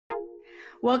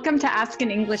Welcome to Ask an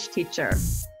English Teacher.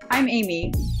 I'm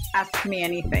Amy. Ask me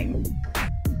anything.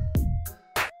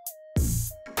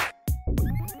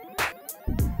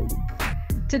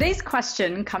 Today's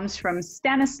question comes from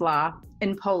Stanislaw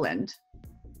in Poland.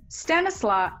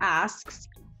 Stanislaw asks,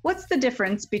 what's the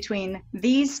difference between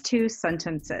these two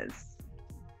sentences?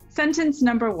 Sentence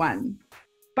number 1.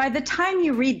 By the time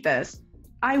you read this,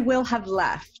 I will have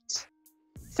left.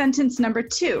 Sentence number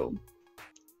 2.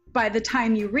 By the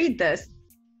time you read this,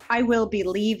 I will be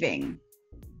leaving.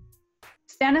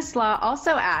 Stanislaw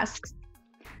also asks,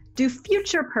 do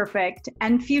future perfect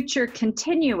and future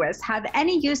continuous have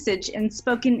any usage in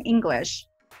spoken English,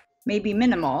 maybe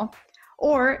minimal,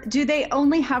 or do they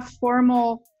only have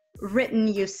formal written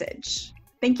usage?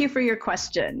 Thank you for your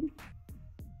question.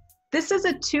 This is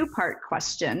a two-part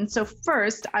question. So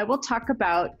first, I will talk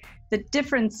about the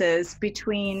differences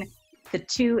between the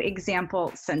two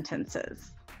example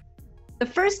sentences. The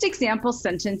first example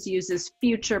sentence uses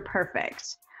future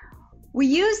perfect. We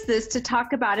use this to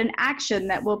talk about an action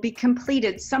that will be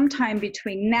completed sometime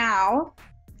between now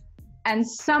and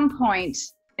some point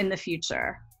in the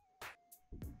future.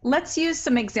 Let's use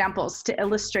some examples to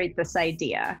illustrate this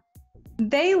idea.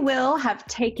 They will have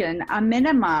taken a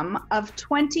minimum of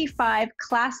 25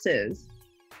 classes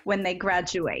when they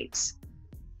graduate.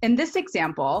 In this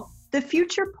example, the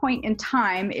future point in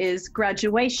time is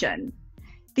graduation.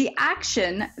 The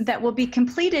action that will be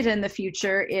completed in the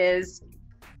future is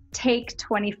take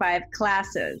 25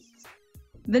 classes.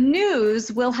 The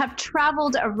news will have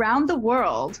traveled around the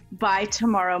world by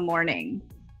tomorrow morning.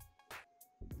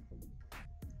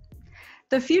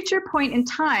 The future point in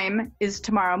time is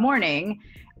tomorrow morning,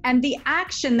 and the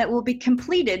action that will be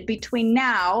completed between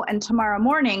now and tomorrow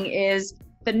morning is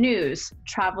the news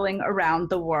traveling around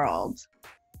the world.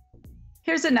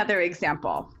 Here's another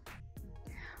example.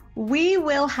 We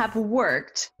will have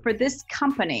worked for this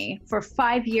company for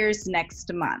 5 years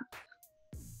next month.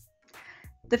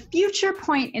 The future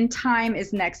point in time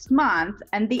is next month,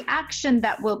 and the action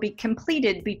that will be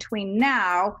completed between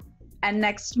now and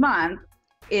next month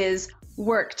is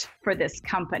worked for this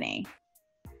company.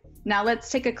 Now let's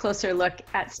take a closer look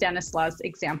at Stanislaw's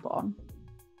example.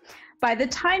 By the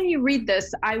time you read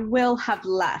this, I will have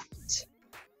left.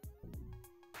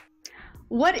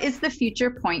 What is the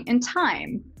future point in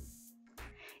time?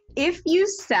 If you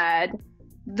said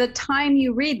the time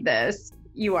you read this,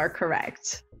 you are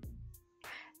correct.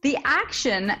 The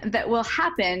action that will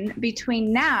happen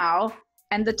between now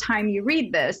and the time you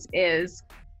read this is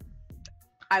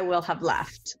I will have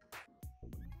left.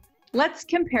 Let's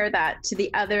compare that to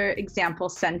the other example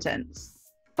sentence.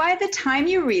 By the time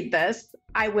you read this,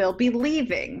 I will be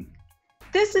leaving.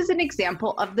 This is an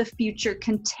example of the future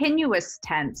continuous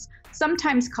tense,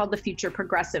 sometimes called the future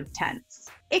progressive tense.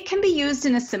 It can be used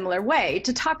in a similar way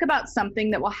to talk about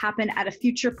something that will happen at a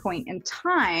future point in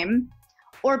time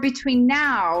or between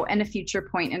now and a future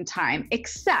point in time,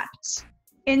 except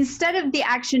instead of the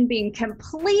action being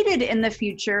completed in the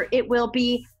future, it will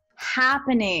be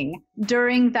happening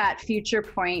during that future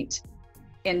point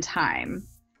in time.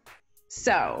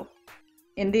 So,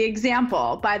 in the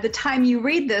example, by the time you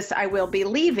read this, I will be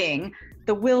leaving,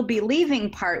 the will be leaving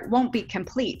part won't be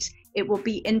complete. It will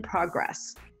be in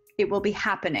progress. It will be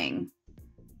happening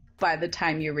by the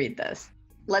time you read this.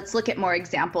 Let's look at more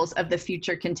examples of the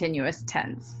future continuous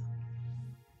tense.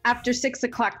 After 6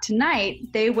 o'clock tonight,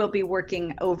 they will be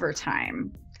working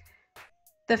overtime.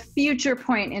 The future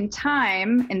point in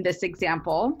time in this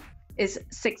example is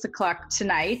 6 o'clock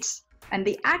tonight, and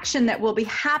the action that will be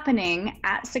happening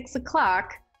at 6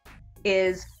 o'clock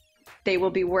is they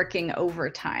will be working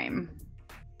overtime.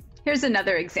 Here's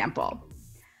another example.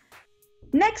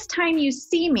 Next time you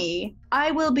see me,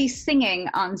 I will be singing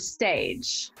on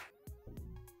stage.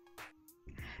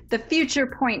 The future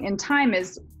point in time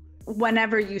is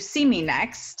whenever you see me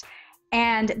next,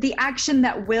 and the action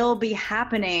that will be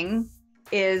happening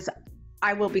is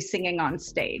I will be singing on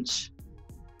stage.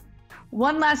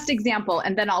 One last example,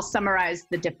 and then I'll summarize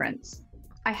the difference.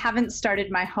 I haven't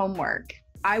started my homework.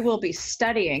 I will be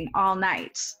studying all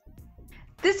night.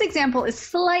 This example is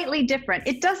slightly different.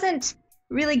 It doesn't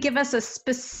really give us a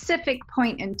specific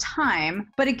point in time,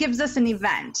 but it gives us an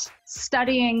event,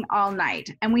 studying all night.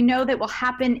 And we know that will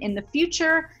happen in the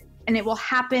future, and it will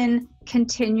happen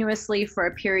continuously for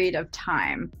a period of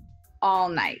time, all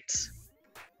night.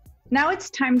 Now it's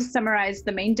time to summarize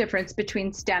the main difference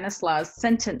between Stanislaw's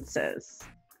sentences.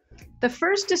 The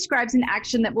first describes an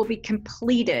action that will be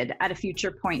completed at a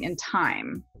future point in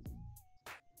time.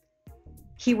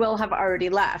 He will have already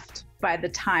left by the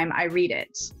time I read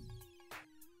it.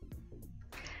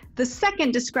 The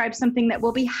second describes something that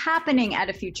will be happening at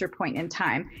a future point in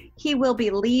time. He will be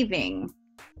leaving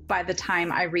by the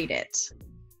time I read it.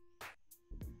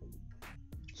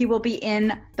 He will be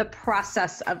in the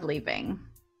process of leaving.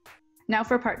 Now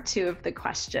for part 2 of the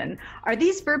question. Are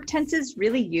these verb tenses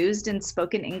really used in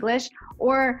spoken English,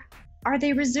 or are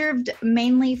they reserved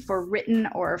mainly for written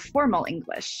or formal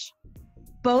English?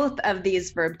 Both of these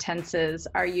verb tenses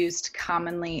are used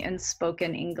commonly in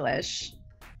spoken English,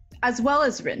 as well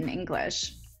as written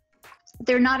English.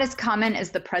 They're not as common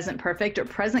as the present perfect or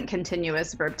present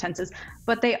continuous verb tenses,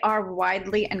 but they are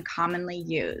widely and commonly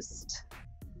used.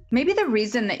 Maybe the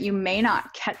reason that you may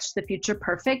not catch the future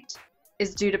perfect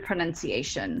is due to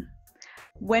pronunciation.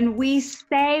 When we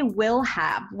say will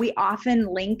have, we often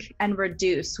link and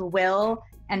reduce will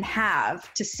and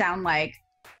have to sound like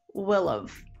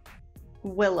will've,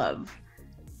 will've,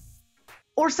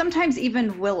 or sometimes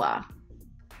even willa.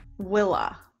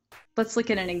 Let's look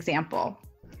at an example.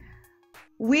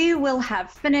 We will have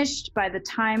finished by the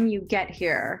time you get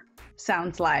here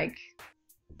sounds like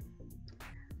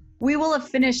we will have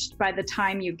finished by the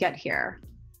time you get here.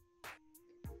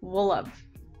 We'll have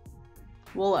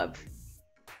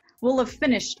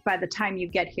finished by the time you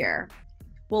get here.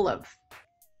 We'll have.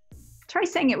 Try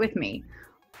saying it with me.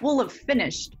 We'll have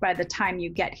finished by the time you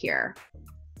get here.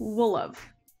 We'll have.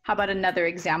 How about another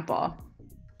example?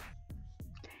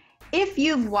 If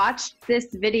you've watched this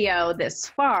video this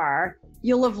far,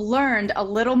 you'll have learned a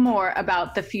little more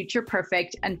about the future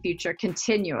perfect and future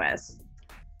continuous.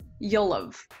 You'll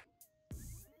have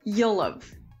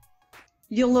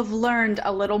learned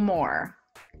a little more.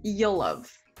 You'll have.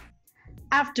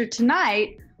 After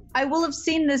tonight, I will have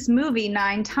seen this movie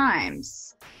 9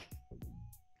 times.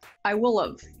 I will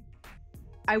have.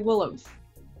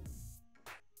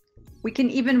 We can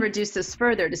even reduce this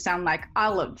further to sound like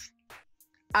I'll have.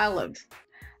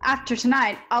 After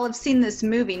tonight, I'll have seen this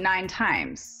movie 9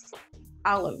 times.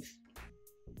 I'll have.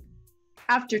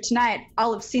 After tonight,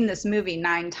 I'll have seen this movie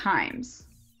 9 times.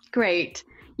 Great.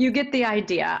 You get the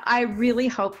idea. I really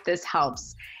hope this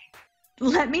helps.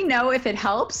 Let me know if it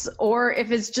helps or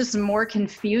if it's just more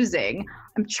confusing.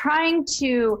 I'm trying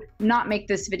to not make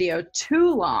this video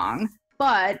too long,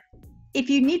 but if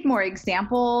you need more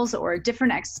examples or a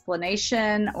different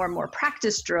explanation or more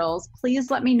practice drills,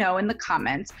 please let me know in the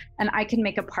comments and I can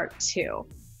make a part 2.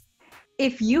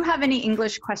 If you have any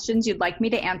English questions you'd like me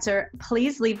to answer,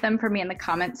 please leave them for me in the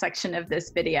comment section of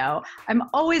this video. I'm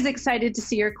always excited to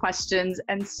see your questions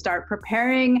and start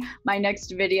preparing my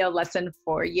next video lesson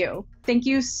for you. Thank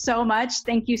you so much.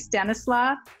 Thank you,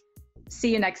 Stanislaw.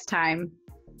 See you next time.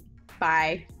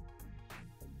 Bye.